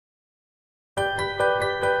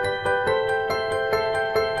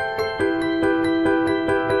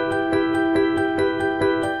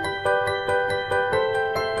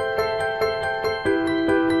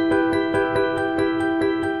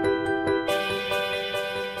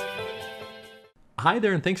Hi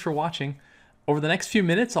there, and thanks for watching. Over the next few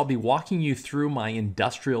minutes, I'll be walking you through my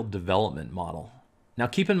industrial development model. Now,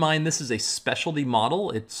 keep in mind, this is a specialty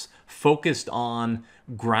model. It's focused on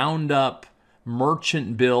ground up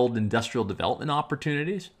merchant build industrial development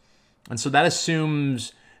opportunities. And so that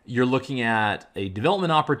assumes you're looking at a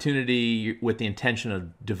development opportunity with the intention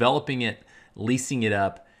of developing it, leasing it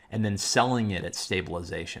up, and then selling it at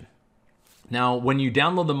stabilization. Now, when you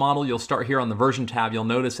download the model, you'll start here on the version tab. You'll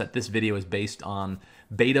notice that this video is based on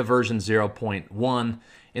beta version 0.1.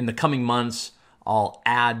 In the coming months, I'll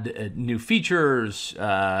add new features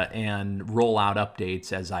and roll out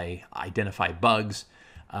updates as I identify bugs.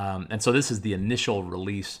 And so this is the initial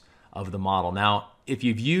release of the model. Now, if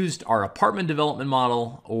you've used our apartment development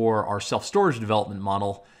model or our self-storage development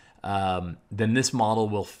model, then this model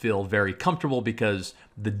will feel very comfortable because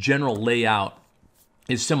the general layout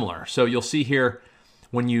is similar. So you'll see here,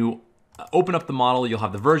 when you open up the model, you'll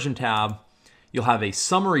have the version tab. You'll have a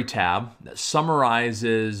summary tab that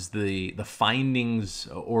summarizes the findings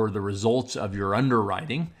or the results of your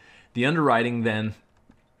underwriting. The underwriting then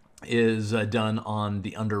is done on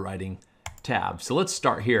the underwriting tab. So let's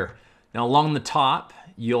start here. Now, along the top,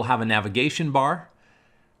 you'll have a navigation bar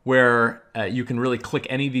where you can really click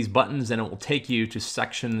any of these buttons and it will take you to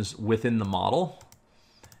sections within the model.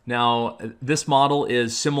 Now, this model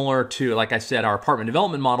is similar to, like I said, our apartment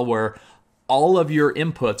development model, where all of your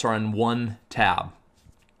inputs are in one tab.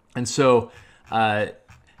 And so the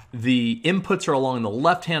inputs are along the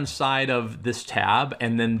left-hand side of this tab,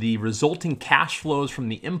 and then the resulting cash flows from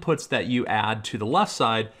the inputs that you add to the left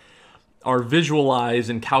side are visualized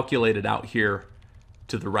and calculated out here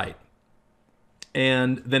to the right.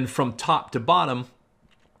 And then from top to bottom,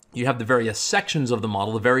 you have the various sections of the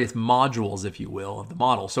model, the various modules, if you will, of the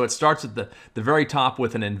model. So it starts at the very top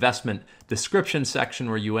with an investment description section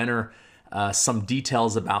where you enter some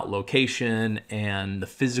details about location and the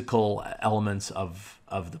physical elements of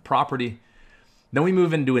the property. Then we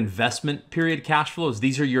move into investment period cash flows.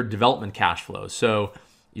 These are your development cash flows. So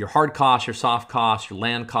your hard costs, your soft costs, your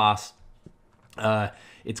land costs.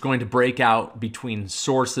 It's going to break out between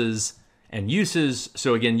sources and uses.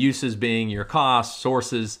 So again, uses being your costs,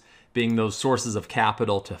 sources being those sources of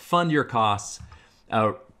capital to fund your costs.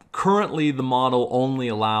 Currently, the model only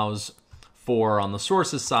allows for, on the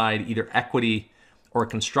sources side, either equity or a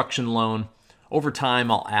construction loan. Over time,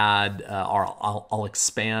 I'll add or I'll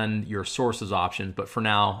expand your sources option, but for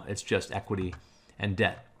now, it's just equity and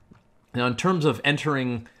debt. Now, in terms of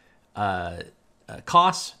entering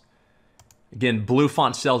costs, again, blue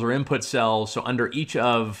font cells or input cells. So under each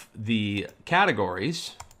of the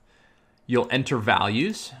categories, you'll enter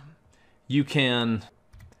values. You can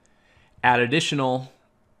add additional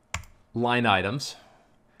line items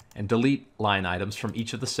and delete line items from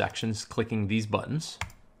each of the sections, clicking these buttons,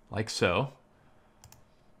 like so.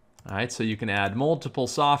 All right, so you can add multiple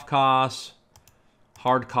soft costs,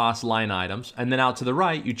 hard cost line items, and then out to the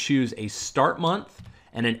right, you choose a start month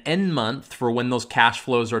and an end month for when those cash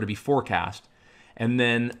flows are to be forecast, and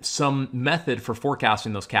then some method for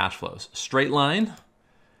forecasting those cash flows. Straight line,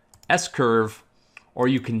 S-curve, or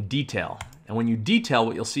you can detail. And when you detail,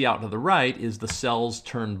 what you'll see out to the right is the cells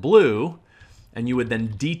turn blue, and you would then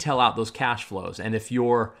detail out those cash flows. And if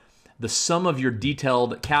the sum of your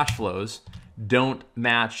detailed cash flows don't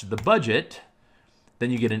match the budget,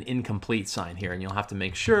 then you get an incomplete sign here, and you'll have to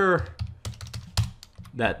make sure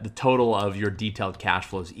that the total of your detailed cash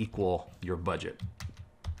flows equal your budget.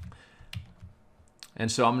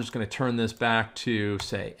 And so I'm just going to turn this back to,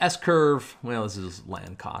 say, S-curve. Well, this is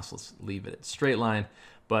land cost. Let's leave it at straight line.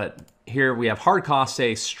 But here we have hard cost,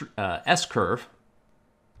 say, S-curve.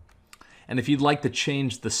 And if you'd like to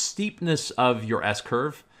change the steepness of your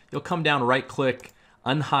S-curve, you'll come down, right-click,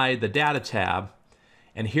 unhide the data tab,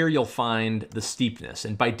 and here you'll find the steepness.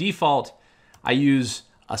 And by default, I use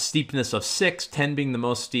a steepness of 6, 10 being the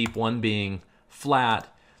most steep, 1 being flat.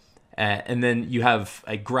 And then you have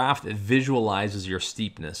a graph that visualizes your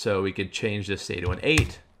steepness. So we could change this, say, to an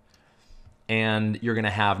 8. And you're going to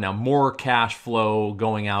have now more cash flow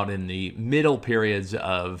going out in the middle periods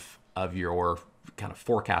of your kind of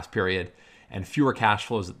forecast period, and fewer cash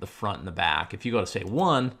flows at the front and the back. If you go to, say,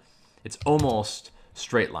 1, it's almost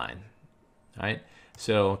straight line. All right?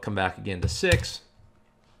 So come back again to 6.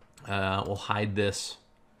 We'll hide this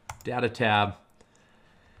data tab.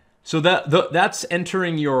 So that's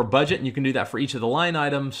entering your budget, and you can do that for each of the line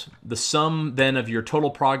items. The sum then of your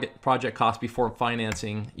total project cost before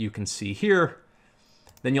financing, you can see here.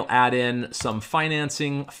 Then you'll add in some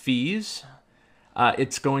financing fees.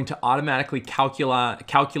 It's going to automatically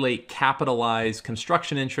calculate capitalized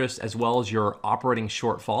construction interest as well as your operating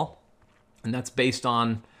shortfall. And that's based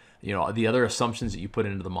on the other assumptions that you put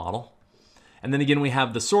into the model. And then again, we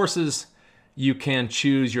have the sources. You can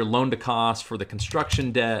choose your loan to cost for the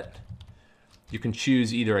construction debt. You can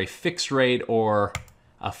choose either a fixed rate or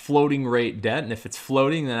a floating rate debt. And if it's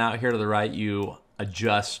floating, then out here to the right, you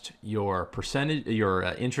adjust your percentage, your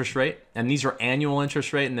interest rate. And these are annual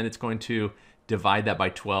interest rate, and then it's going to divide that by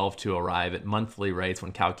 12 to arrive at monthly rates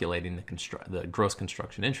when calculating the gross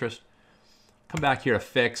construction interest. Come back here to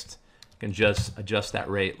fixed. You can just adjust that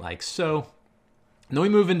rate like so. And then we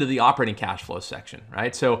move into the operating cash flow section,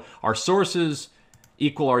 right? So our sources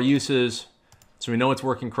equal our uses, so we know it's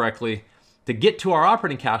working correctly. To get to our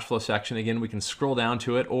operating cash flow section, again, we can scroll down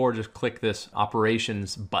to it or just click this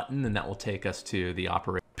operations button, and that will take us to the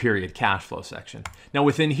period cash flow section. Now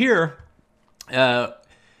within here,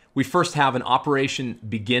 we first have an operation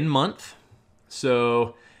begin month.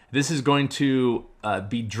 So this is going to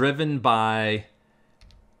be driven by,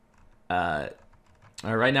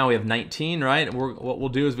 right now we have 19, right? And what we'll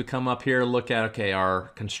do is we come up here, look at, okay, our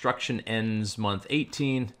construction ends month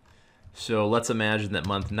 18. So let's imagine that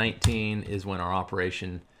month 19 is when our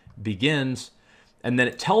operation begins. And then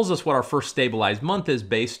it tells us what our first stabilized month is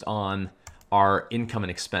based on our income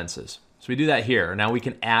and expenses. So we do that here. Now we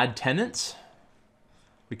can add tenants.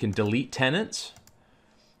 We can delete tenants.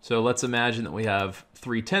 So let's imagine that we have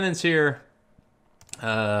 3 tenants here.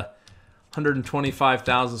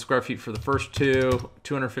 125,000 square feet for the first 2,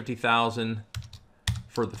 250,000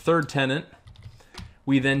 for the third tenant.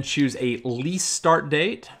 We then choose a lease start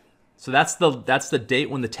date. So that's the date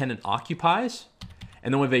when the tenant occupies.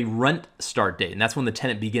 And then we have a rent start date, and that's when the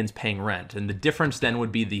tenant begins paying rent. And the difference then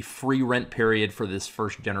would be the free rent period for this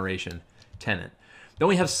first generation tenant. Then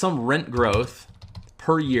we have some rent growth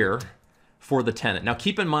per year for the tenant. Now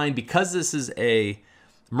keep in mind, because this is a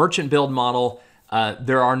merchant build model,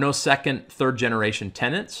 there are no second, third generation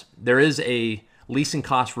tenants. There is a leasing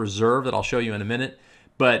cost reserve that I'll show you in a minute,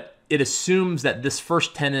 but it assumes that this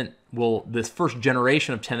first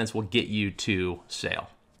generation of tenants will get you to sale.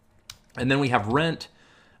 And then we have rent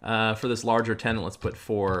for this larger tenant. Let's put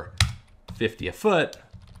 $450 a foot.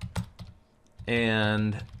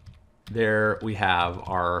 And there we have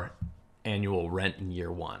our annual rent in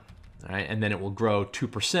year 1. All right, and then it will grow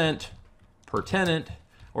 2% per tenant,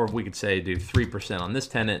 or we could say do 3% on this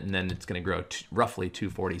tenant, and then it's going to grow roughly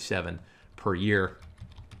 $247 per year.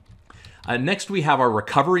 Next, we have our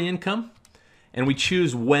recovery income, and we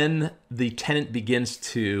choose when the tenant begins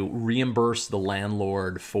to reimburse the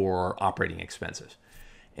landlord for operating expenses.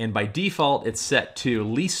 And by default, it's set to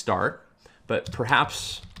lease start, but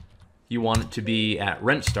perhaps you want it to be at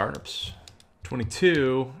rent start. Oops,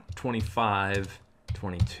 22, 25,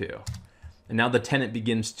 22. And now the tenant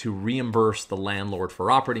begins to reimburse the landlord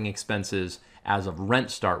for operating expenses as of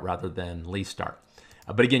rent start rather than lease start.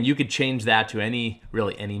 But again, you could change that to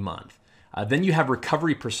really any month. Then you have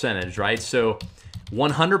recovery percentage, right? So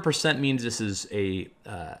 100% means this is a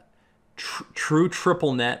true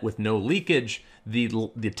triple net with no leakage.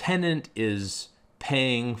 The tenant is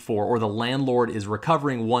paying for, or the landlord is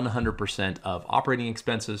recovering 100% of operating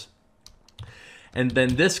expenses. And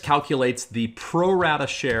then this calculates the pro rata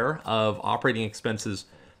share of operating expenses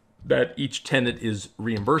that each tenant is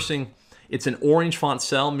reimbursing. It's an orange font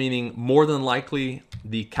cell, meaning more than likely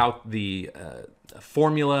the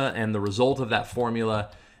formula and the result of that formula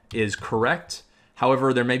is correct.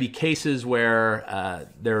 However, there may be cases where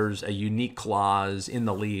there's a unique clause in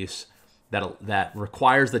the lease that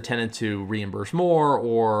requires the tenant to reimburse more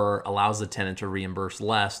or allows the tenant to reimburse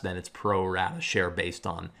less than its pro rata share based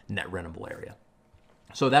on net rentable area.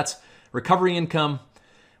 So that's recovery income.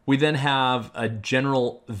 We then have a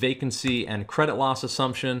general vacancy and credit loss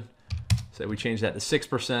assumption. So we change that to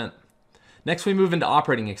 6%. Next, we move into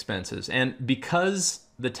operating expenses. And because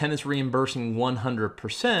the tenant's reimbursing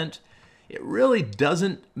 100%, it really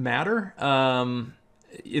doesn't matter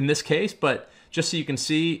in this case, but just so you can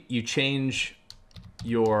see, you change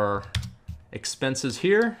your expenses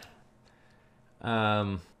here.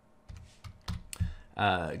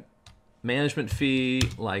 Management fee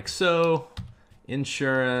like so.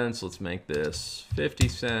 Insurance, let's make this 50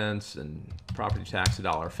 cents, and property tax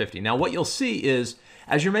 $1.50. Now what you'll see is,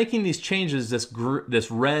 as you're making these changes,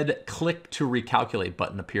 this red click to recalculate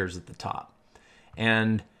button appears at the top.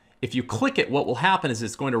 And if you click it, what will happen is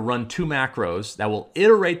it's going to run 2 macros that will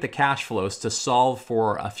iterate the cash flows to solve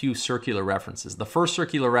for a few circular references. The first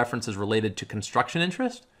circular reference is related to construction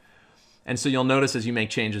interest. And so you'll notice as you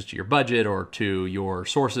make changes to your budget or to your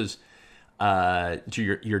sources,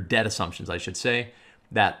 to your debt assumptions, I should say,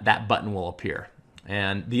 that button will appear.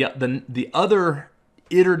 And the other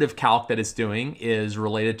iterative calc that it's doing is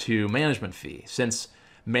related to management fee. Since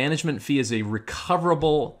management fee is a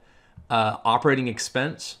recoverable operating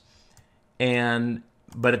expense,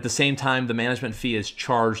 but at the same time, the management fee is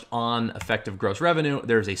charged on effective gross revenue.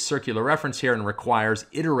 There's a circular reference here and requires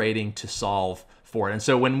iterating to solve for it. And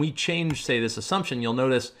so when we change, say, this assumption, you'll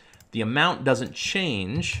notice the amount doesn't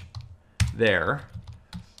change there.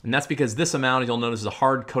 And that's because this amount, you'll notice, is a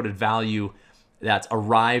hard-coded value that's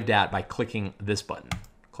arrived at by clicking this button.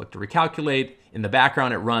 Click to recalculate. In the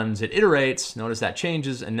background, it runs, it iterates. Notice that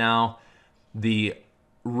changes, and now the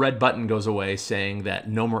red button goes away saying that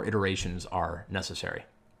no more iterations are necessary.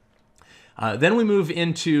 Then we move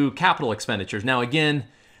into capital expenditures. Now again,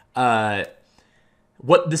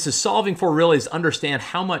 what this is solving for really is understand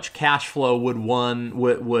how much cash flow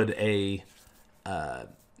would a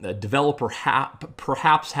developer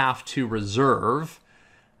perhaps have to reserve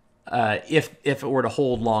if it were to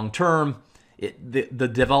hold long term. The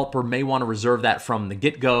developer may want to reserve that from the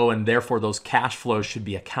get-go, and therefore those cash flows should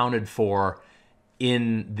be accounted for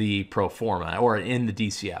in the pro forma or in the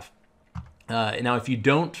DCF. Now, if you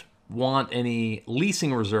don't want any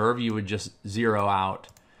leasing reserve, you would just zero out,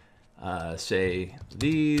 say,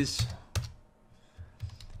 these,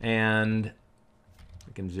 and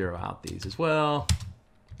we can zero out these as well.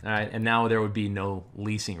 All right, and now there would be no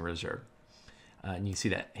leasing reserve. And you see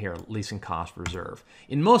that here, leasing cost reserve.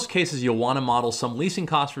 In most cases, you'll want to model some leasing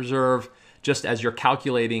cost reserve just as you're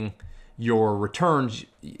calculating your returns.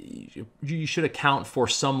 You should account for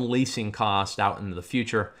some leasing cost out into the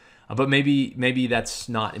future, but maybe that's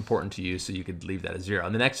not important to you, so you could leave that at zero.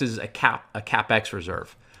 And the next is a CapEx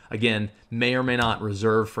reserve. Again, may or may not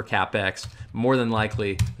reserve for CapEx. More than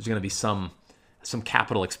likely, there's going to be some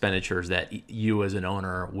capital expenditures that you as an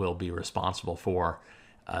owner will be responsible for,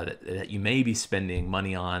 that you may be spending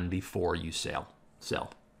money on before you sell. So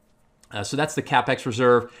that's the CapEx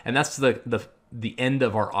reserve, and that's the end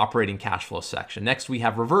of our operating cash flow section. Next, we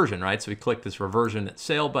have reversion, right? So we click this reversion at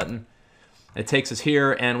sale button. It takes us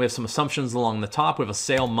here, and we have some assumptions along the top. We have a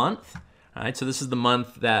sale month. All right, so this is the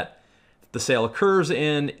month that the sale occurs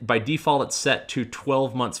in. By default, it's set to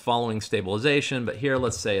 12 months following stabilization, but here,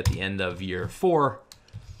 let's say at the end of year 4.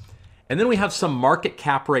 And then we have some market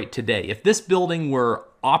cap rate today. If this building were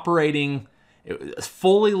operating,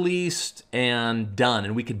 fully leased and done,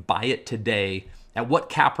 and we could buy it today, at what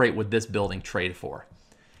cap rate would this building trade for?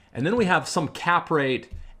 And then we have some cap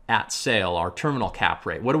rate at sale, our terminal cap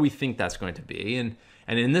rate. What do we think that's going to be? And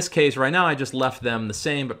in this case, right now, I just left them the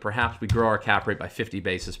same, but perhaps we grow our cap rate by 50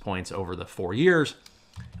 basis points over the 4 years.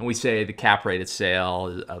 And we say the cap rate at sale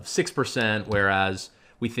is of 6%, whereas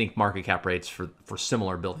we think market cap rates for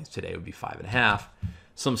similar buildings today would be 5.5%.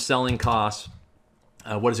 Some selling costs.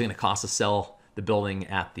 What is it going to cost to sell the building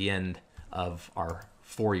at the end of our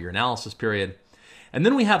 4-year analysis period? And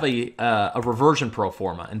then we have a reversion pro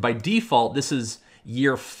forma. And by default, this is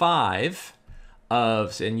year 5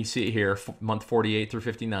 of, and you see it here, month 48 through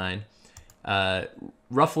 59,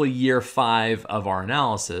 roughly year 5 of our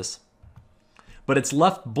analysis. But it's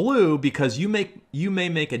left blue because you may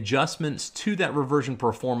make adjustments to that reversion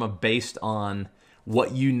pro forma based on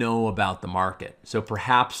what you know about the market. So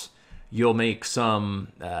perhaps you'll make some,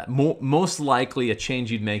 most likely a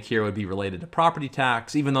change you'd make here would be related to property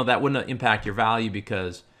tax, even though that wouldn't impact your value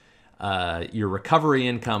because your recovery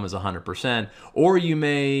income is 100%. Or you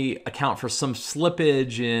may account for some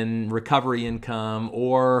slippage in recovery income,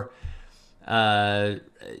 or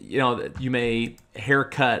you may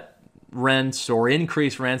haircut rents or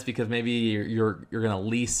increase rents because maybe you're going to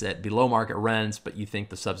lease at below market rents, but you think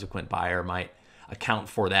the subsequent buyer might account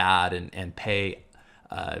for that and pay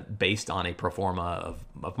based on a pro forma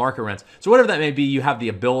of market rents. So whatever that may be, you have the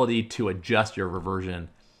ability to adjust your reversion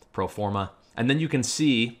pro forma. And then you can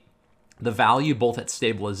see the value both at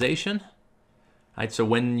stabilization, right? So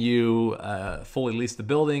when you fully lease the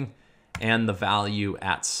building, and the value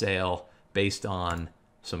at sale based on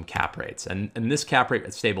some cap rates. And this cap rate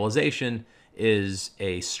at stabilization is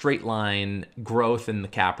a straight line growth in the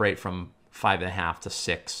cap rate from 5.5 to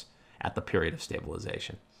 6 at the period of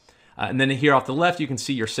stabilization. And then here off the left, you can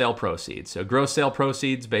see your sale proceeds. So gross sale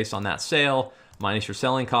proceeds based on that sale minus your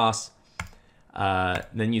selling costs.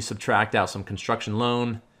 Then you subtract out some construction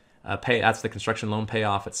loan that's the construction loan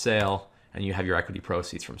payoff at sale, and you have your equity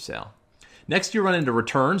proceeds from sale. Next, you run into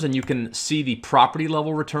returns, and you can see the property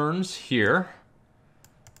level returns here.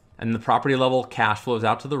 And the property level cash flows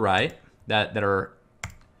out to the right that are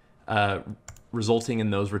resulting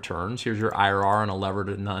in those returns. Here's your IRR on a levered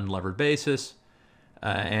and unlevered basis,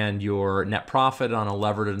 and your net profit on a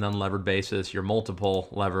levered and unlevered basis, your multiple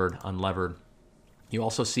levered, unlevered. You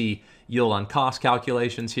also see yield on cost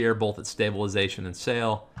calculations here, both at stabilization and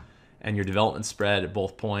sale, and your development spread at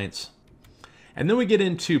both points. And then we get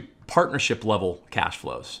into partnership level cash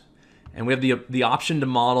flows. And we have the option to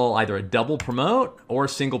model either a double promote or a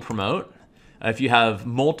single promote. If you have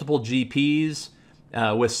multiple GPs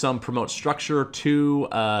with some promote structure to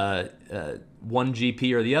one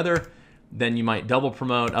GP or the other, then you might double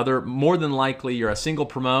promote. More than likely, you're a single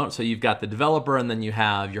promote, so you've got the developer and then you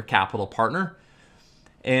have your capital partner.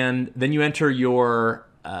 And then you enter your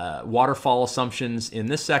waterfall assumptions in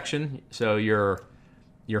this section. So your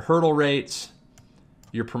hurdle rates,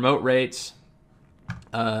 your promote rates.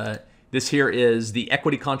 This here is the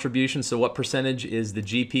equity contribution. So what percentage is the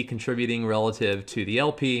GP contributing relative to the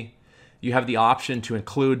LP? You have the option to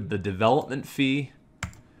include the development fee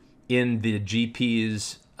in the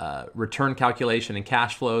GP's return calculation and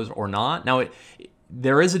cash flows or not. Now,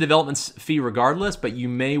 there is a development fee regardless, but you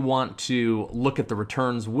may want to look at the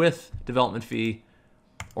returns with development fee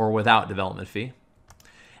or without development fee.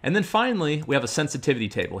 And then finally, we have a sensitivity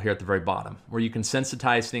table here at the very bottom where you can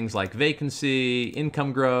sensitize things like vacancy,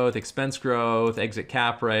 income growth, expense growth, exit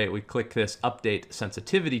cap rate. We click this update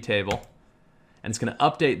sensitivity table, and it's going to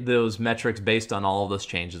update those metrics based on all of those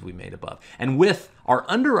changes we made above. And with our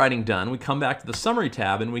underwriting done, we come back to the summary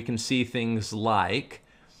tab and we can see things like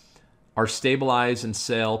our stabilize and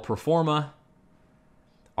sale pro forma,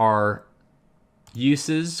 our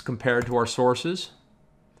uses compared to our sources.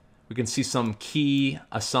 We can see some key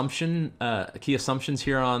assumptions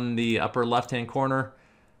here on the upper left-hand corner,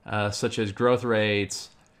 such as growth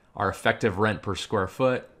rates, our effective rent per square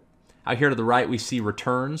foot. Out here to the right, we see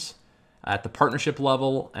returns at the partnership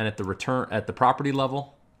level and at the property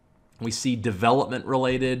level. We see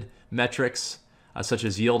development-related metrics, such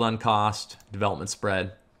as yield on cost, development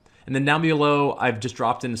spread. And then down below, I've just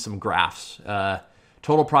dropped in some graphs.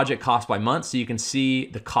 Total project cost by month, so you can see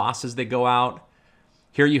the costs as they go out.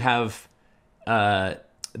 Here you have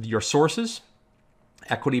your sources,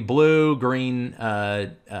 equity blue, green,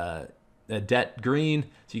 debt green.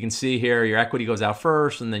 So you can see here your equity goes out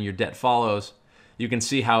first and then your debt follows. You can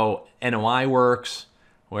see how NOI works,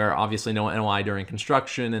 where obviously no NOI during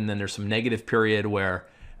construction, and then there's some negative period where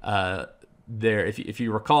if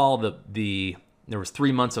you recall, there was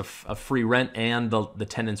 3 months of free rent and the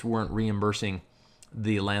tenants weren't reimbursing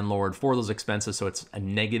the landlord for those expenses, so it's a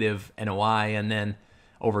negative NOI, and then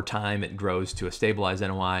over time it grows to a stabilized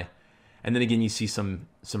NOI. And then again, you see some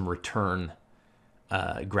return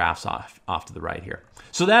graphs off to the right here.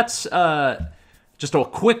 So that's just a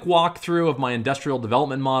quick walkthrough of my industrial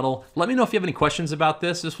development model. Let me know if you have any questions about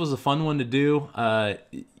this. This was a fun one to do.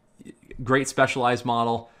 Great specialized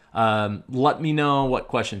model. Let me know what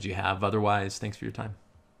questions you have. Otherwise, thanks for your time.